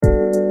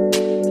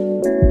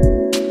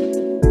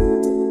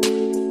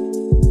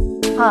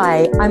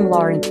Hi, I'm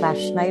Lauren Class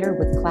Schneider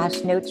with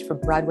Class Notes for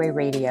Broadway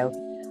Radio.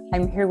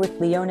 I'm here with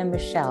Laiona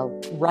Michelle,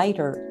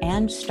 writer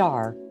and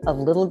star of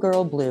Little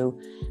Girl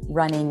Blue,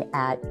 running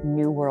at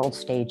New World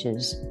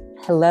Stages.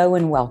 Hello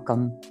and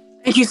welcome.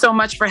 Thank you so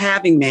much for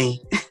having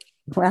me.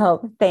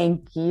 Well,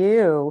 thank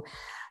you.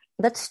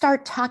 Let's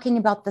start talking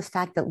about the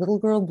fact that Little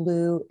Girl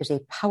Blue is a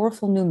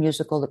powerful new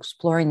musical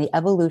exploring the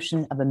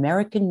evolution of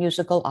American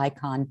musical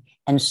icon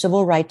and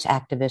civil rights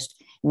activist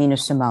Nina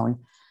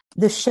Simone.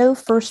 The show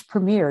first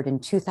premiered in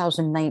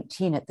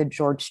 2019 at the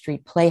George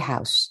Street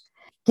Playhouse.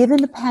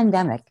 Given the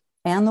pandemic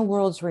and the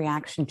world's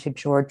reaction to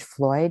George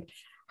Floyd,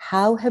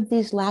 how have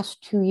these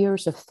last 2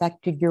 years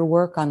affected your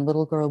work on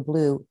Little Girl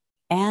Blue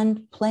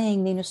and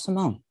playing Nina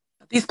Simone?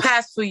 These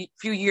past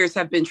few years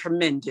have been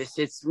tremendous.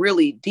 It's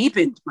really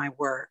deepened my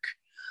work.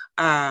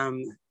 I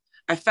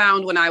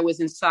found when I was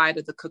inside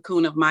of the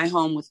cocoon of my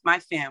home with my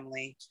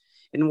family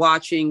and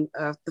watching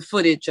the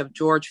footage of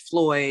George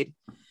Floyd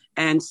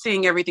and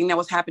seeing everything that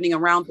was happening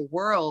around the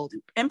world,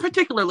 and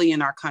particularly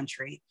in our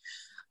country,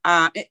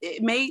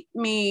 it made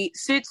me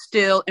sit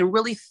still and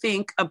really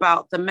think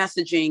about the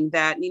messaging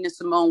that Nina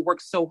Simone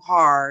worked so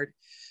hard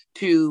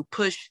to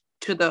push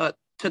to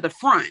the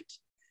front.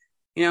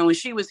 You know, when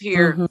she was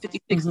here 50,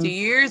 60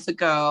 years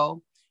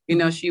ago,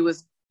 she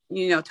was,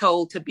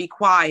 told to be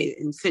quiet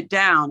and sit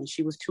down, and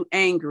she was too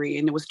angry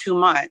and it was too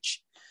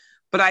much.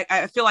 But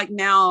I feel like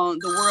now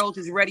the world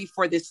is ready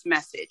for this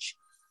message,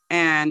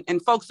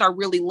 and folks are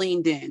really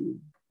leaned in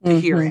to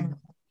hear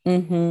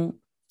it.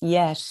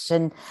 Yes.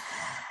 And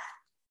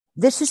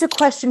this is a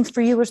question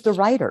for you as the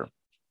writer.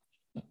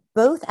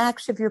 Both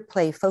acts of your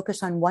play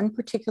focus on one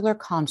particular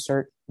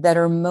concert that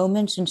are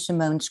moments in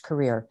Simone's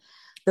career.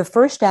 The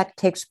first act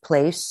takes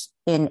place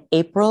in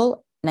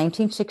April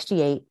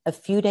 1968, a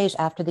few days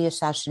after the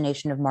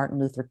assassination of Martin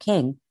Luther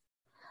King.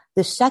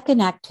 The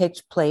second act takes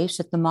place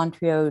at the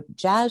Montreux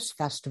Jazz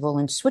Festival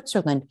in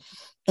Switzerland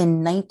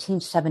in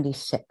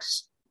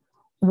 1976.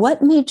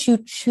 What made you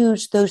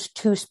choose those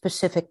two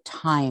specific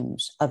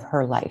times of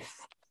her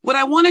life? What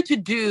I wanted to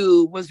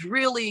do was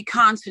really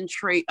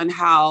concentrate on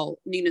how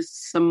Nina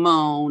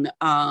Simone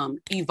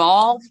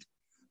evolved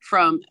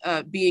from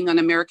being on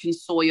American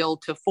soil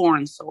to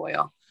foreign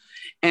soil.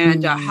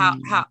 And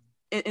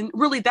and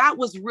really, that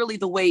was really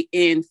the way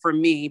in for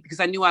me, because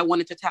I knew I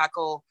wanted to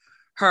tackle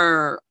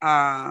her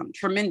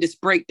tremendous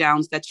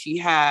breakdowns that she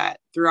had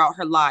throughout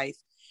her life,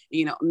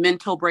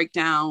 mental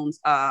breakdowns,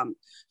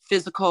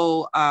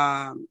 physical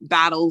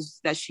battles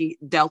that she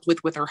dealt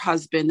with her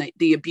husband,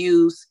 the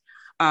abuse,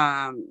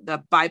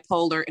 the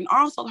bipolar, and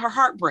also her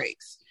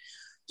heartbreaks.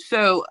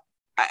 So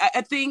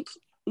I think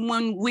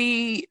when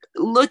we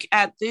look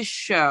at this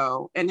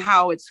show and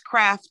how it's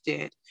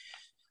crafted,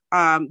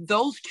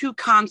 those two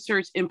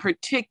concerts in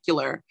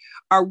particular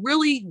are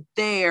really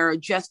there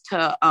just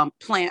to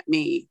plant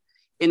me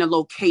in a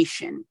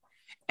location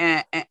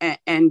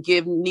and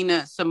give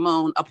Nina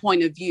Simone a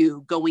point of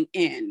view going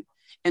in.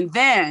 And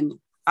then,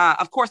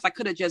 of course, I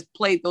could have just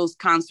played those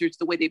concerts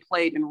the way they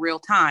played in real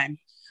time.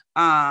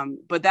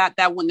 But that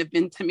wouldn't have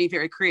been, to me,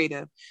 very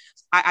creative.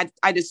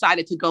 I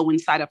decided to go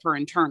inside of her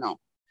internal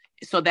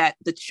so that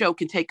the show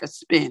can take a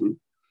spin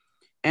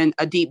and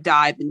a deep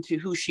dive into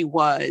who she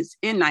was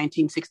in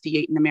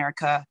 1968 in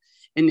America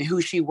and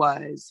who she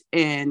was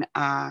in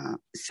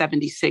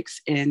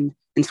 76 in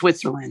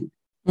Switzerland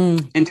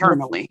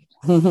internally.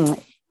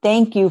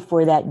 Thank you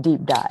for that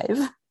deep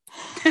dive.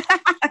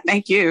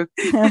 Thank you.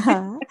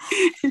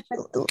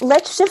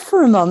 Let's shift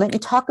for a moment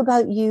and talk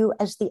about you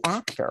as the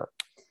actor.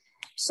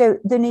 So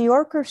the New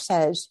Yorker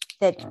says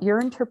that your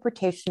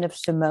interpretation of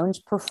Simone's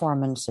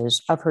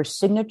performances of her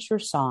signature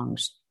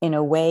songs in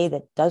a way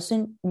that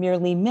doesn't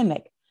merely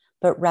mimic,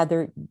 but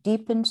rather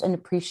deepens an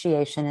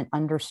appreciation and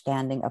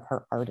understanding of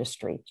her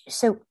artistry.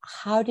 So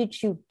how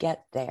did you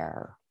get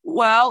there?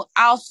 Well,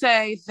 I'll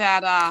say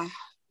that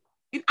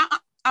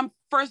I'm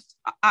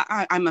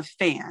a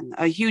fan,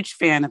 a huge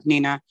fan of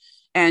Nina,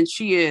 and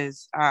she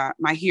is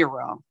my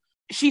hero.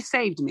 She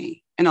saved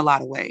me in a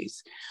lot of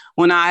ways.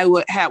 When I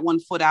had one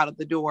foot out of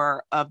the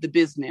door of the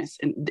business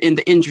and in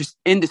the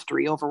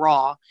industry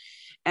overall,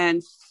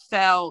 and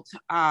felt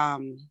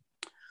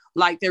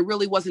like there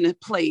really wasn't a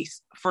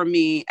place for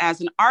me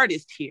as an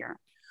artist here.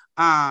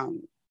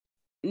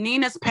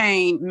 Nina's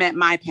pain met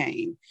my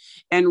pain.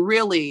 And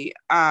really,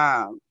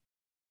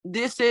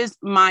 this is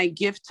my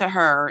gift to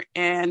her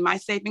and my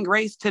saving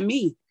grace to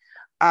me.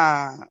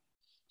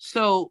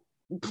 So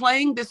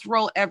playing this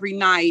role every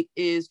night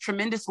is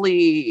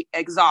tremendously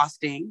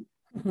exhausting,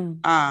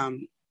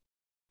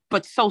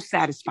 but so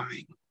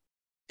satisfying.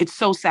 It's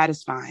so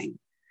satisfying.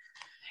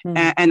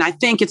 And I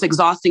think it's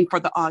exhausting for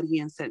the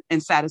audience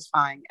and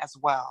satisfying as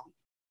well.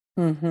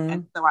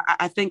 And so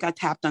I think I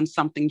tapped on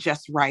something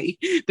just right.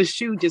 The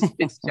shoe just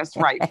fits just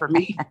right for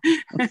me.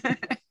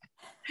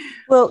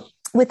 Well,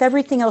 with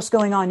everything else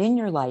going on in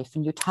your life,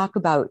 and you talk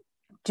about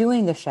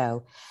doing the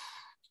show,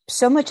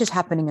 so much is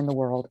happening in the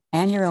world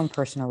and your own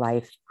personal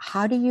life.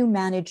 How do you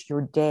manage your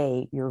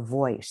day, your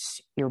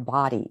voice, your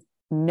body,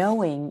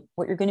 knowing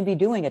what you're going to be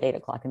doing at 8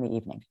 o'clock in the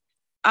evening?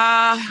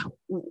 Uh,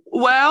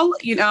 well,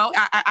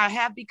 I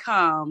have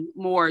become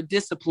more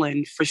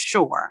disciplined for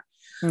sure.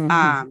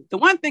 Mm-hmm. The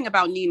one thing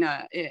about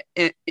Nina,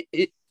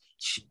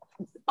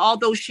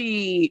 although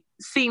she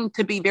seemed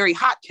to be very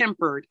hot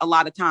tempered a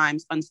lot of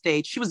times on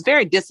stage, she was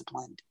very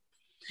disciplined.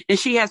 And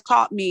she has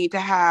taught me to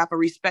have a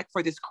respect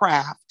for this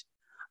craft.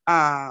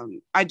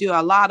 I do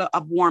a lot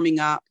of warming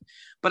up,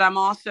 but I'm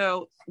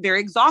also very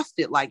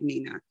exhausted like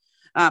Nina.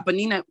 But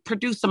Nina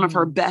produced some of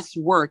her best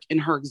work in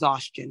her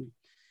exhaustion.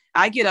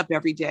 I get up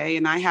every day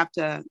and I have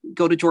to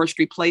go to George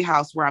Street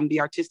Playhouse where I'm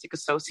the artistic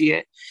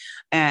associate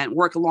and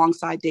work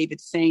alongside David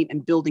Saint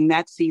and building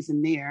that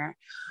season there.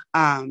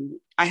 I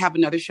have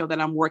another show that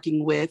I'm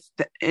working with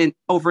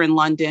over in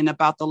London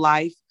about the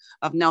life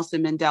of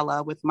Nelson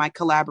Mandela with my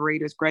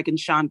collaborators, Greg and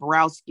Sean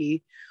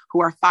Borowski,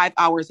 who are 5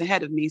 hours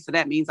ahead of me. So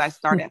that means I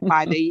start at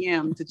 5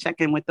 a.m. to check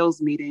in with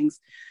those meetings.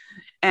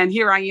 And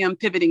here I am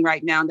pivoting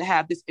right now to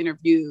have this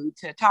interview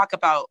to talk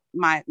about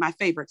my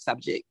favorite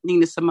subject,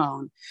 Nina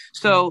Simone.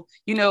 So,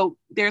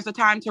 there's a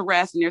time to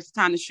rest and there's a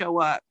time to show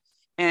up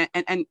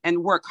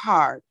and work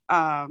hard.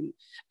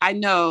 I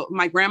know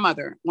my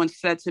grandmother once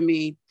said to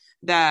me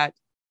that,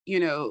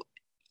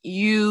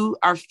 you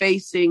are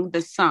facing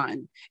the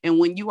sun. And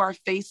when you are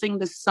facing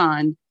the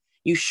sun,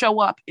 you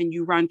show up and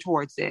you run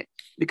towards it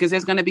because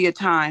there's going to be a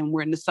time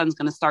when the sun's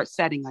going to start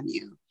setting on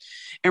you.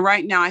 And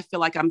right now I feel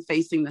like I'm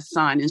facing the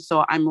sun. And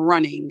so I'm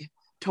running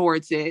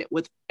towards it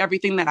with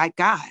everything that I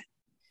got.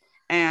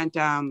 And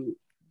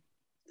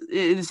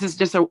this is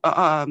just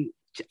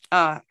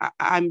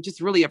I'm just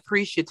really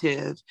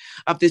appreciative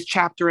of this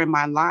chapter in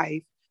my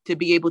life to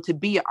be able to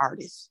be an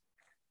artist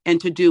and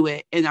to do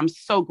it. And I'm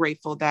so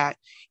grateful that,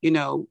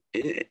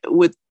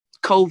 with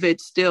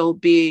COVID still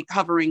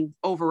hovering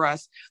over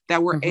us,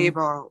 that we're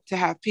able to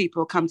have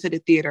people come to the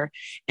theater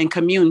and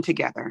commune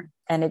together.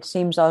 And it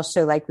seems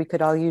also like we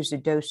could all use a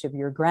dose of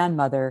your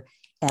grandmother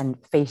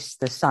and face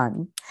the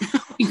sun.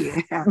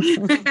 Yeah.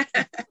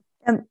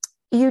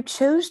 You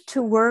chose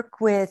to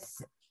work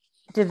with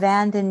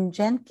Devandon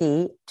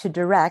Jenke to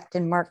direct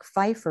and Mark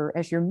Pfeiffer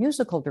as your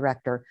musical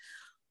director.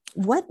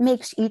 What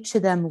makes each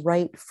of them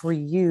right for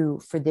you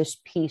for this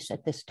piece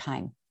at this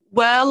time?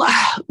 Well,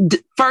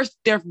 first,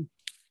 they're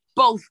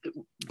both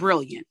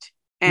brilliant.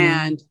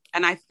 And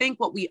I think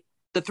what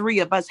the three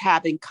of us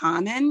have in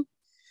common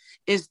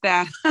is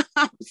that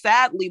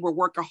sadly, we're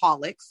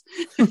workaholics.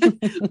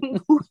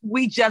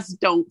 We just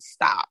don't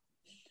stop.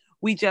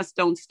 And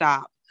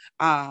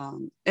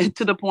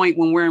to the point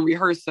when we're in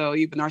rehearsal,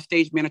 even our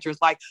stage manager is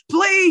like,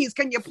 please,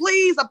 can you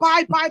please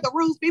abide by the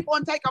rules, people,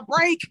 and take a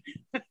break?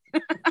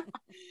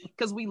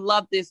 Because we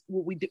love this,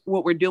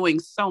 what we're doing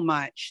so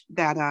much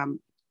that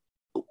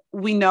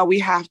we know we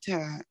have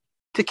to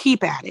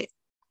keep at it.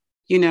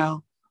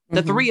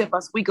 The three of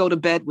us, we go to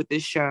bed with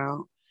this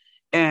show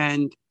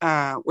and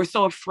we're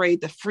so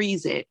afraid to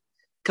freeze it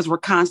because we're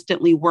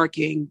constantly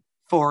working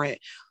for it.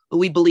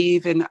 We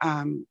believe in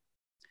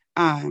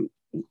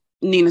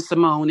Nina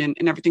Simone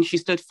and everything she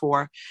stood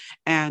for.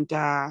 And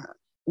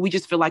we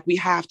just feel like we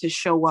have to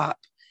show up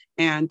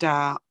and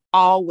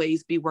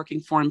always be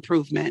working for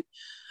improvement.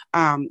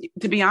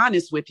 To be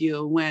honest with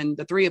you, when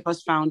the three of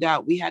us found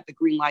out we had the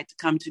green light to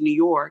come to New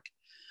York,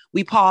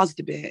 we paused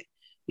a bit.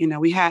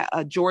 We had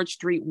a George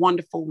Street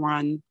wonderful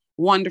run,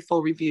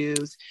 wonderful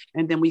reviews.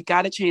 And then we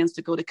got a chance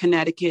to go to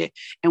Connecticut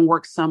and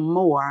work some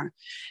more.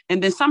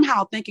 And then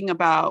somehow thinking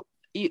about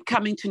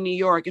coming to New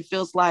York, it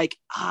feels like,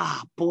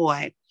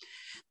 boy,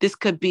 this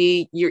could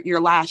be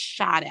your last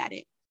shot at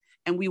it.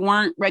 And we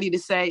weren't ready to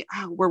say,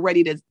 we're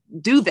ready to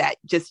do that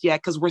just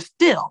yet because we're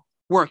still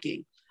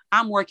working.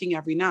 I'm working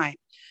every night.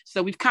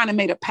 So we've kind of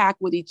made a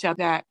pact with each other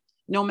that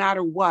no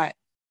matter what,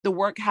 the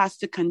work has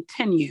to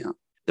continue.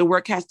 The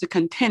work has to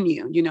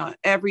continue.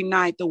 Every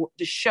night the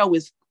show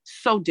is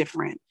so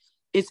different.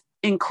 It's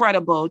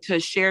incredible to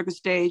share the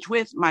stage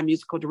with my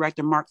musical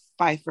director, Mark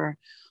Pfeiffer,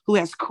 who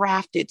has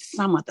crafted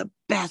some of the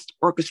best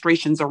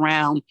orchestrations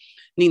around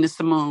Nina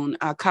Simone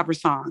cover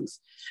songs.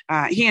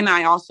 He and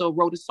I also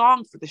wrote a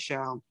song for the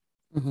show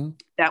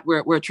that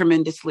we're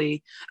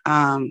tremendously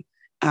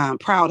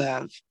proud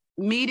of.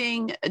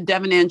 Meeting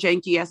Devandon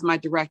Jenke as my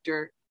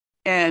director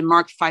and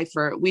Mark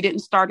Pfeiffer, we didn't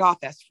start off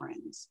as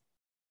friends,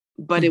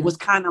 but it was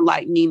kind of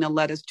like Nina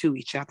led us to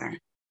each other.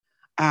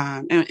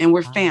 And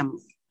we're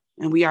family,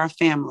 and we are a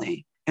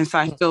family. And so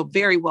I feel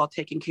very well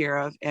taken care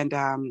of. And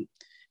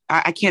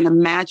I can't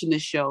imagine the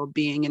show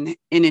being in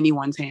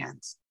anyone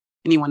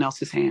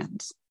else's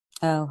hands.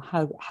 Oh,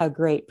 how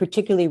great,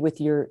 particularly with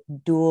your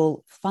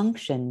dual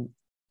function,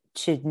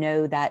 to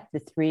know that the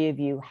three of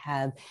you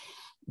have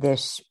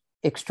this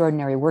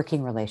extraordinary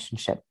working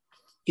relationship.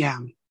 Yeah.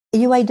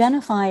 You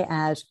identify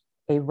as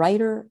a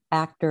writer,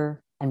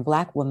 actor, and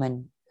Black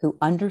woman who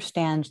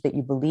understands that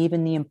you believe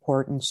in the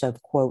importance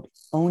of, quote,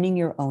 owning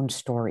your own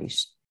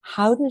stories.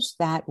 How does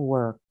that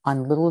work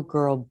on Little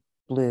Girl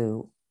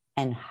Blue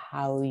and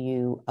how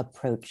you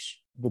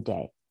approach the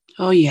day?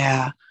 Oh,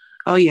 yeah.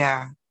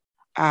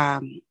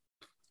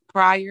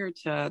 Prior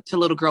to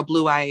Little Girl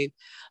Blue, I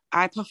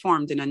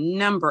performed in a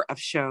number of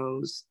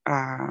shows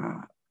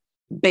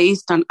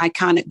based on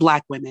iconic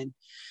Black women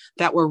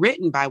that were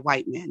written by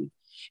white men.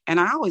 And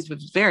I always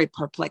was very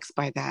perplexed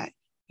by that,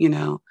 you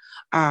know.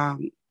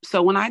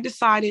 So when I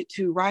decided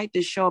to write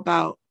this show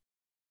about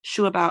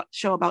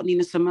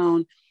Nina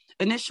Simone,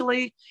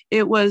 initially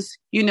it was,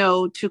 you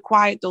know, to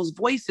quiet those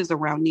voices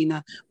around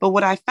Nina. But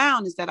what I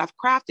found is that I've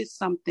crafted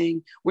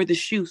something where the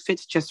shoe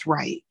fits just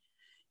right,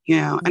 you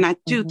know. And I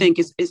do think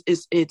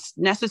it's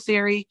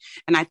necessary,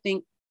 and I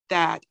think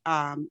that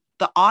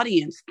the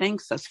audience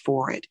thanks us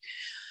for it.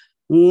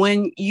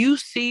 When you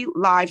see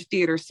live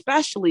theater,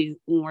 especially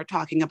when we're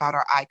talking about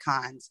our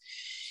icons,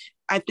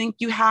 I think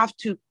you have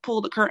to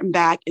pull the curtain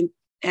back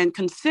and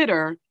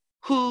consider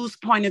whose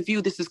point of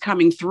view this is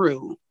coming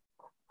through,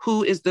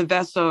 who is the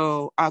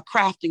vessel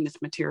crafting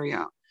this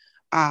material.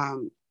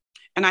 And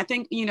I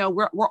think, you know,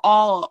 we're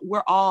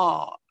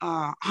all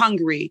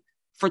hungry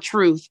for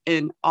truth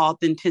and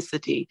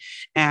authenticity.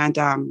 And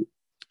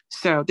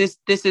so this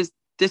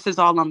is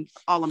all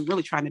I'm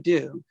really trying to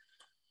do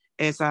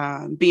is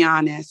be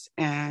honest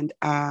and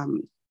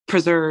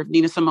preserve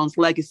Nina Simone's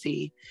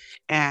legacy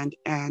and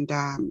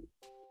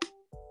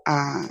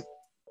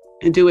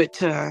do it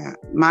to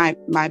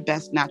my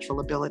best natural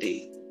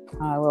ability.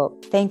 Well,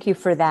 thank you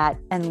for that.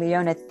 And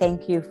Laiona,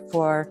 thank you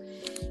for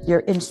your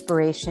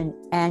inspiration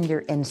and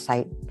your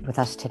insight with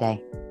us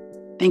today.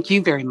 Thank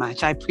you very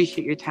much. I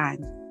appreciate your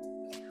time.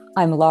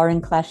 I'm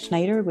Lauren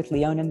Clash-Schneider with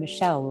Laiona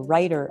Michelle,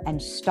 writer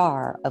and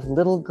star of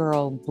Little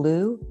Girl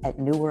Blue at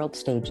New World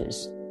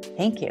Stages.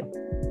 Thank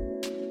you.